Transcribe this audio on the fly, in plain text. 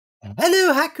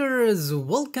Hello hackers!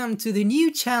 Welcome to the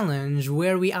new challenge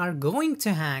where we are going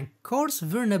to hack CORS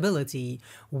vulnerability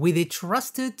with a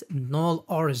trusted null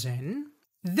origin.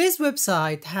 This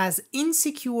website has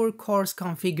insecure CORS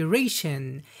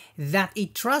configuration that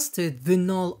it trusted the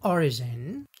null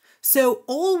origin. So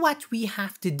all what we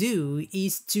have to do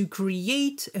is to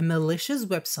create a malicious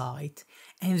website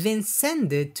and then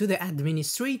send it to the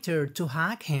administrator to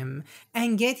hack him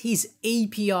and get his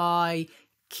API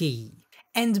key.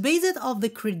 And based on the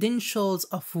credentials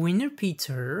of winner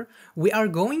Peter, we are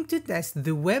going to test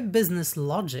the web business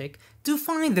logic to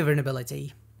find the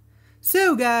vulnerability.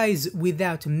 So guys,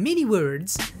 without many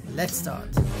words, let's start.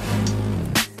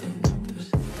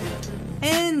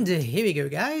 And here we go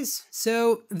guys.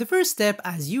 So the first step,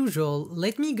 as usual,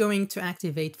 let me going to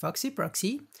activate Foxy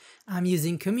Proxy. I'm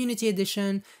using Community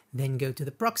Edition, then go to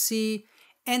the proxy,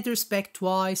 enter spec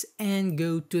twice and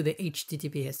go to the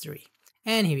HTTP history.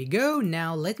 And here we go.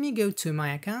 Now let me go to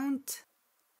my account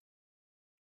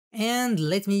and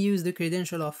let me use the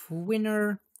credential of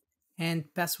winner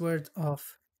and password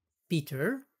of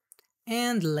Peter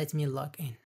and let me log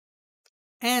in.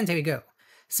 And here we go.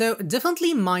 So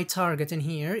definitely my target in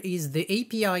here is the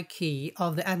API key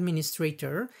of the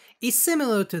administrator is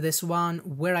similar to this one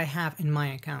where I have in my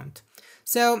account.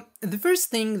 So the first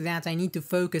thing that I need to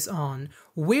focus on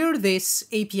where this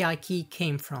API key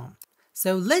came from.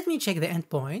 So let me check the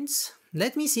endpoints.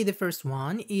 Let me see the first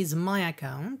one is my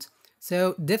account.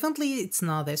 So definitely it's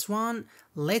not this one.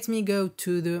 Let me go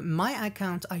to the my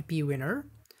account IP winner.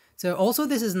 So also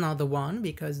this is not the one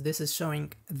because this is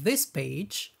showing this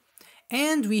page.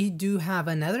 And we do have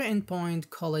another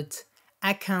endpoint, call it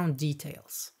account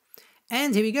details.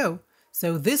 And here we go.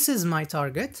 So this is my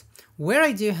target where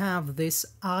I do have this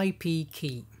IP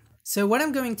key. So what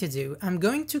I'm going to do, I'm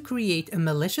going to create a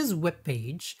malicious web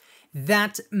page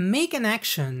that make an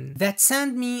action that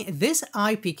send me this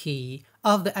IP key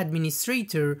of the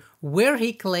administrator where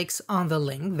he clicks on the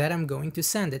link that I'm going to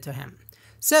send it to him.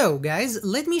 So guys,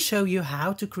 let me show you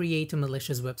how to create a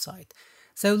malicious website.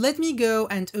 So let me go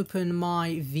and open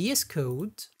my VS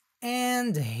Code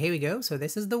and here we go. So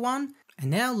this is the one. And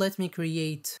now let me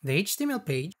create the HTML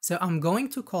page. So I'm going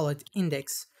to call it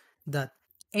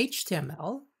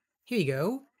index.html. Here we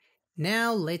go.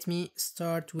 Now let me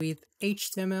start with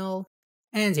HTML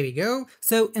and here we go.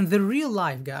 So in the real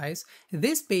life guys,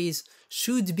 this page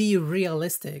should be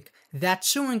realistic, that's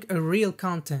showing a real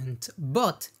content,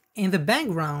 but in the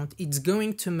background it's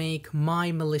going to make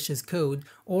my malicious code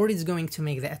or it's going to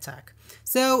make the attack.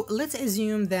 So let's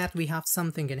assume that we have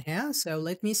something in here. So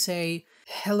let me say,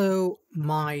 hello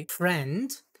my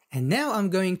friend. And now I'm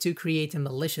going to create a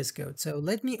malicious code. So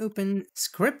let me open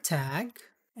script tag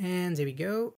and there we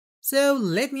go. So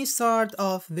let me start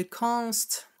off the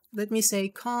const, let me say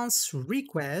const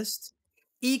request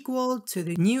equal to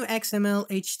the new XML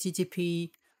HTTP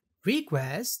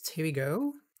request. Here we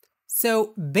go.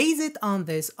 So based on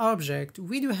this object,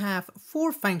 we do have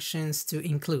 4 functions to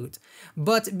include.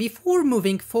 But before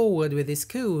moving forward with this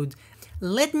code,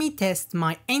 let me test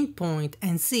my endpoint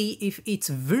and see if it's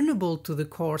vulnerable to the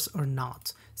CORS or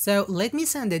not. So let me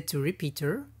send it to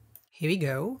repeater. Here we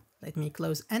go. Let me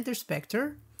close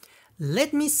Interspector.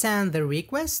 Let me send the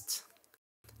request.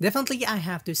 Definitely I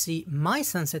have to see my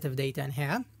sensitive data in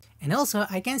here. And also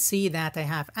I can see that I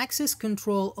have access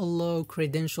control allow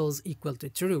credentials equal to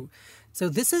true. So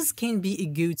this can be a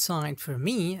good sign for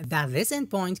me that this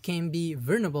endpoint can be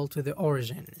vulnerable to the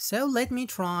origin. So let me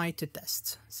try to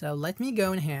test. So let me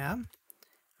go in here.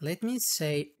 Let me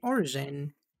say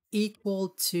origin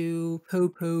equal to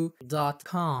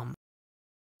popo.com.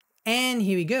 And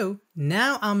here we go.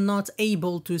 Now I'm not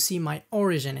able to see my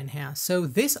origin in here. So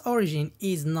this origin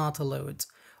is not allowed.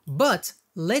 But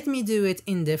let me do it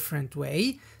in different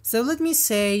way. So let me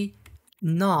say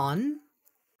none.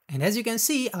 And as you can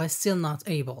see, I'm still not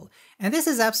able. And this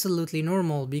is absolutely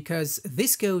normal because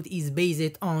this code is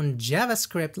based on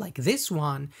JavaScript like this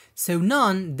one. So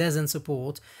none doesn't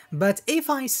support. But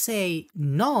if I say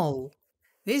null,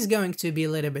 this is going to be a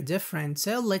little bit different.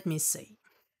 So let me see.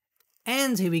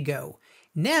 And here we go.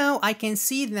 Now I can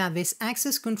see that this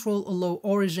access control allow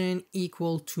origin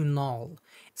equal to null.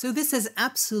 So this is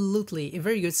absolutely a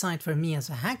very good sign for me as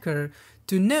a hacker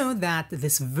to know that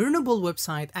this vulnerable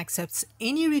website accepts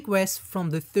any request from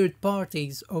the third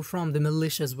parties or from the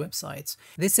malicious websites.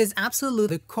 This is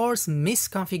absolutely the CORS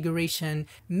misconfiguration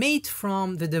made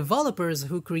from the developers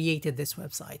who created this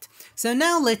website. So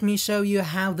now let me show you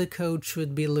how the code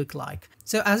should be look like.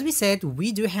 So as we said,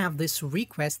 we do have this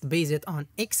request based on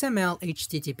XML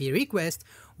HTTP request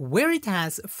where it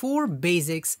has 4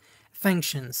 basics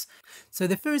functions. So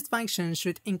the first function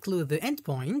should include the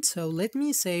endpoint. So let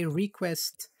me say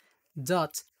request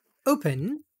dot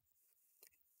open,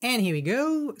 and here we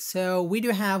go. So we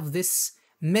do have this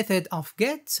method of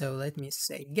get, so let me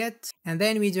say get, and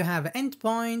then we do have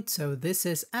endpoint, so this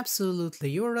is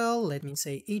absolutely URL. Let me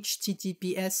say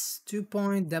https://,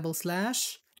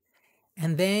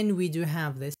 and then we do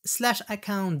have this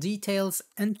 /account details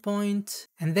endpoint,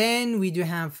 and then we do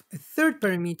have a third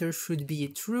parameter should be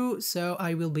true, so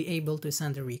I will be able to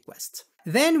send a request.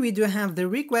 Then we do have the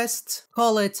request,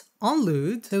 call it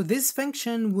onload, so this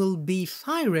function will be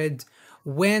fired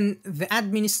when the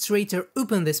administrator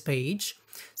open this page.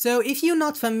 So if you're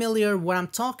not familiar what I'm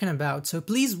talking about, so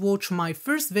please watch my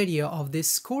first video of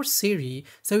this course series,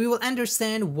 so you will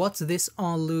understand what's this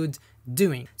onload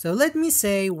doing. So let me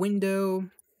say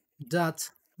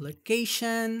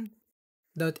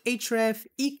window.location.href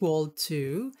equal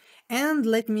to, and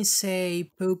let me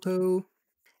say popo,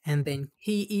 and then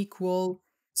key equal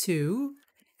to,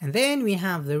 and then we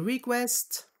have the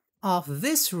request of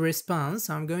this response.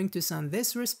 So I'm going to send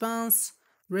this response,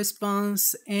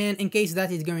 and in case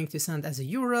that is going to send as a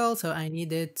URL, so I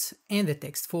need it in the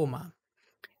text format.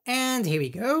 And here we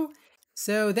go.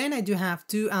 So then I do have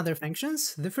two other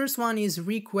functions. The first one is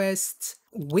request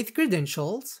with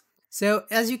credentials. So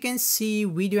as you can see,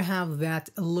 we do have that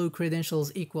allow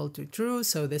credentials equal to true,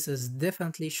 so this is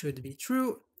definitely should be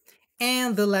true.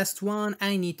 And the last one,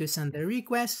 I need to send the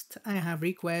request. I have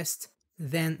request,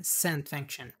 then send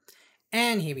function.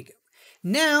 And here we go.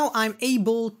 Now I'm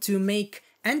able to make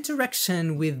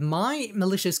interaction with my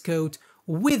malicious code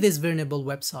with this vulnerable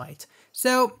website.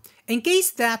 So in case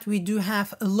that we do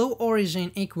have allow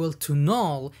origin equal to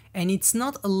null, and it's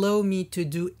not allow me to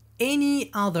do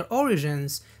any other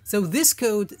origins, so this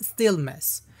code still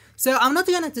mess. So I'm not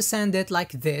going to send it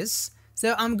like this,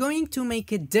 so I'm going to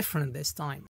make it different this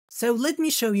time. So let me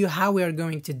show you how we are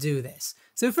going to do this.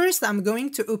 So first I'm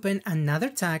going to open another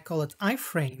tag, call it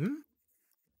iframe.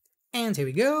 And here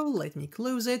we go, let me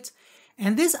close it.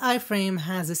 And this iframe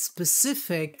has a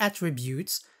specific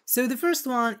attributes. So the first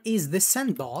one is the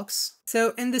sandbox.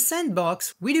 So in the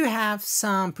sandbox, we do have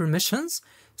some permissions.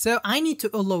 So I need to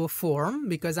allow a form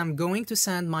because I'm going to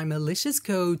send my malicious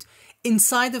code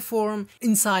inside the form,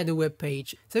 inside the web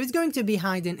page. So it's going to be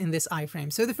hidden in this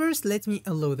iframe. So the first, let me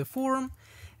allow the form.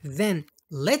 Then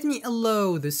let me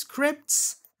allow the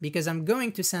scripts because I'm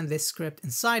going to send this script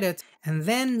inside it. And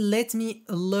then let me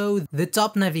allow the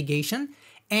top navigation.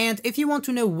 And if you want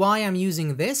to know why I'm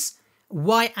using this,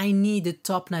 why I need the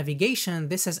top navigation,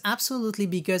 this is absolutely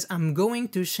because I'm going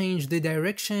to change the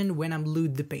direction when I'm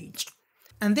load the page.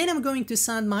 And then I'm going to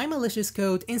send my malicious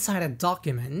code inside a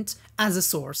document as a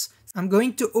source. I'm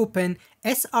going to open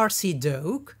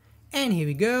src-doc, and here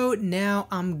we go. Now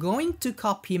I'm going to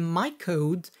copy my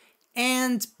code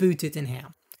and put it in here.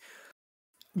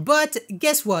 But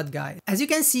guess what, guys? As you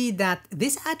can see that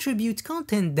this attribute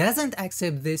content doesn't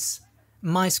accept this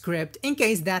my script in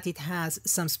case that it has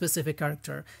some specific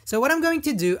character. So what I'm going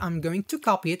to do, I'm going to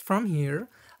copy it from here.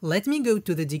 Let me go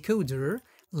to the decoder,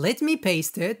 let me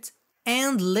paste it,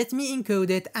 and let me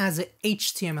encode it as a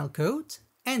HTML code.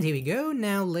 And here we go.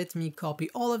 Now let me copy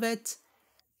all of it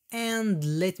and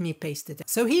let me paste it.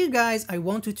 So here, guys, I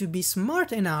want you to be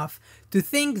smart enough to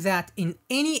think that in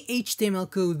any HTML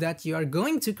code that you are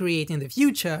going to create in the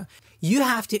future, you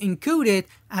have to encode it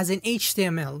as an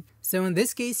HTML. So in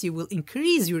this case, you will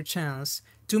increase your chance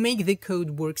to make the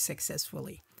code work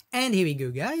successfully. And here we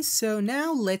go, guys. So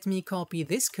now let me copy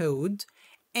this code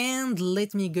and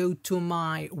let me go to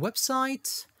my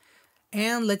website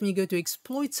and let me go to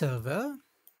exploit server.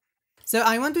 So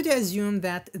I want you to assume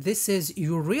that this is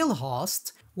your real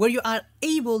host where you are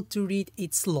able to read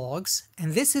its logs,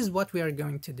 and this is what we are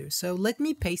going to do. So let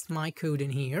me paste my code in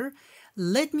here,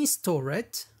 let me store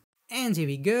it, and here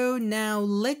we go. Now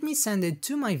let me send it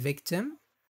to my victim,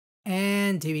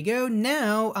 and here we go.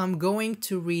 Now I'm going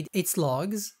to read its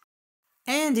logs,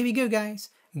 and here we go, guys.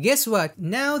 Guess what?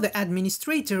 Now the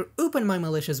administrator opened my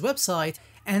malicious website,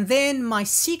 and then my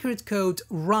secret code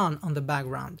run on the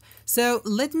background. So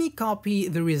let me copy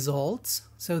the results.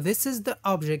 So this is the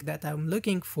object that I'm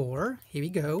looking for. Here we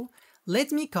go.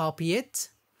 Let me copy it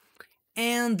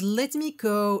and let me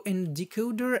go in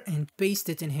decoder and paste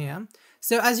it in here.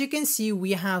 So as you can see,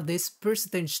 we have this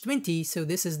 %20. So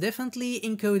this is definitely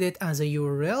encoded as a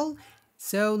URL.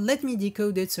 So let me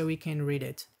decode it so we can read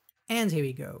it. And here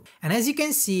we go. And as you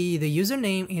can see, the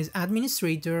username is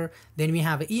administrator, then we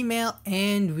have an email,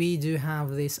 and we do have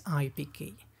this IP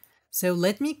key. So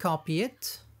let me copy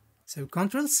it. So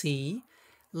Ctrl C,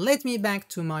 let me back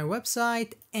to my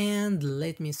website and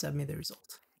let me submit the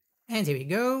result. And here we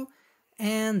go.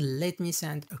 and let me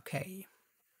send OK.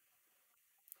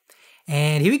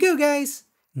 And here we go, guys!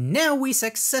 Now we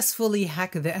successfully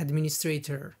hacked the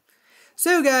administrator.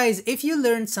 So guys, if you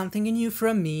learned something new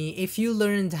from me, if you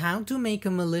learned how to make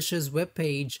a malicious web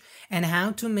page and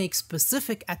how to make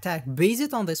specific attack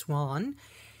based on this one,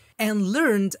 and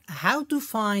learned how to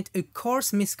find a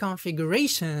CORS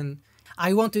misconfiguration,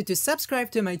 I want you to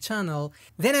subscribe to my channel,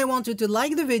 then I want you to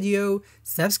like the video,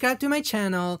 subscribe to my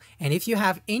channel, and if you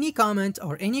have any comment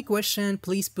or any question,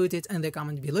 please put it in the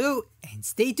comment below, and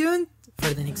stay tuned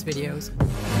for the next videos.